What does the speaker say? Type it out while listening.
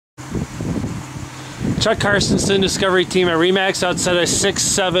Chuck Carstensen, Discovery Team at Remax outside of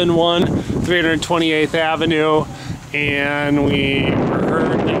 671 328th Avenue. And we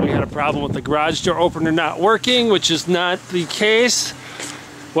heard that we had a problem with the garage door opener not working, which is not the case.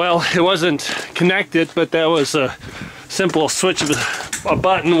 Well, it wasn't connected, but that was a simple switch of a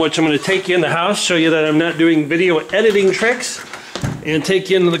button, which I'm going to take you in the house, show you that I'm not doing video editing tricks, and take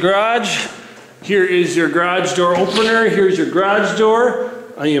you into the garage. Here is your garage door opener. Here's your garage door.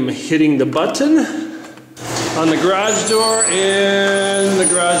 I am hitting the button on the garage door, and the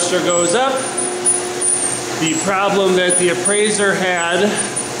garage door goes up. The problem that the appraiser had,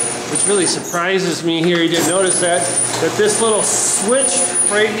 which really surprises me here, you didn't notice that this little switch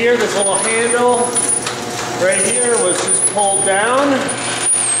right here, this little handle right here was just pulled down.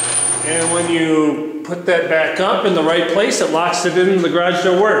 And when you put that back up in the right place, it locks it in, the garage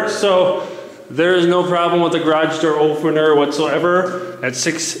door works. So there is no problem with the garage door opener whatsoever at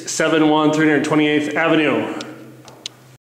 671 328th Avenue.